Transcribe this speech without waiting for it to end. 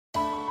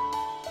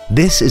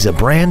This is a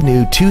brand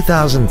new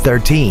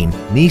 2013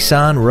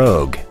 Nissan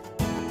Rogue.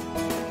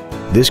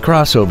 This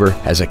crossover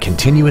has a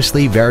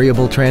continuously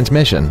variable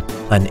transmission,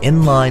 an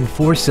inline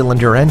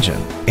 4-cylinder engine,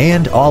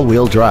 and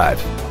all-wheel drive.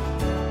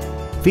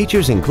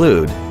 Features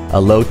include a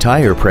low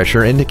tire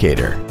pressure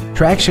indicator,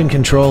 traction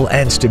control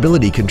and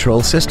stability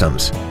control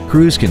systems,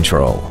 cruise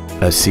control,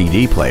 a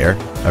CD player,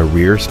 a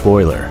rear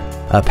spoiler,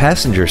 a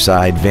passenger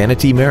side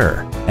vanity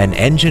mirror, an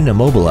engine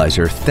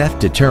immobilizer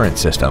theft deterrent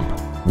system,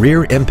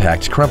 rear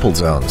impact crumple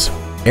zones,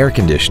 air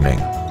conditioning,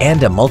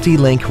 and a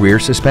multi-link rear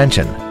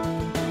suspension.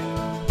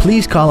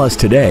 Please call us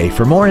today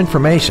for more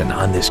information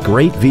on this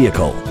great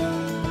vehicle.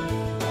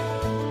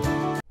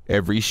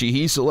 Every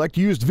Sheehy Select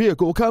used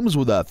vehicle comes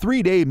with a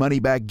 3-day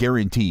money-back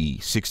guarantee,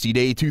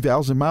 60-day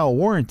 2,000-mile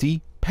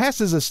warranty,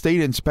 passes a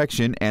state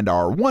inspection and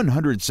our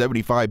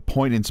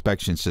 175-point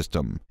inspection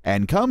system,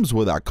 and comes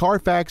with a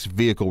Carfax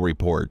vehicle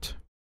report.